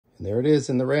And there it is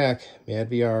in the rack,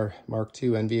 madVR Mark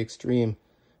II NV Extreme,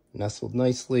 nestled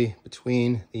nicely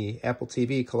between the Apple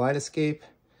TV Kaleidoscape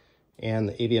and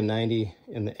the AVM90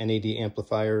 and the NAD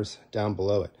amplifiers down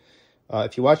below it.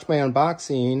 If you watched my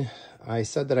unboxing, I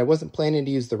said that I wasn't planning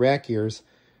to use the rack ears.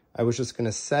 I was just going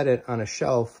to set it on a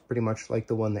shelf, pretty much like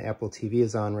the one the Apple TV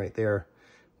is on right there.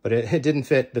 But it didn't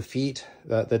fit the feet.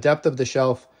 The depth of the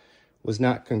shelf was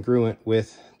not congruent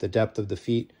with the depth of the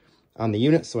feet on the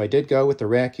unit, so I did go with the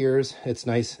rack ears. It's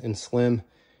nice and slim,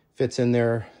 fits in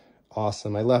there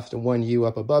awesome. I left a 1U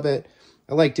up above it.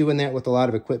 I like doing that with a lot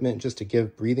of equipment just to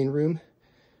give breathing room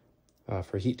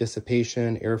for heat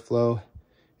dissipation, airflow,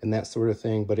 and that sort of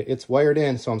thing. But it's wired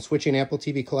in, so I'm switching Apple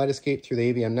TV Kaleidoscape through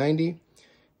the AVM90,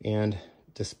 and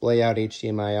display out,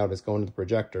 HDMI out is going to the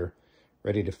projector.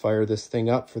 Ready to fire this thing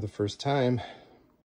up for the first time.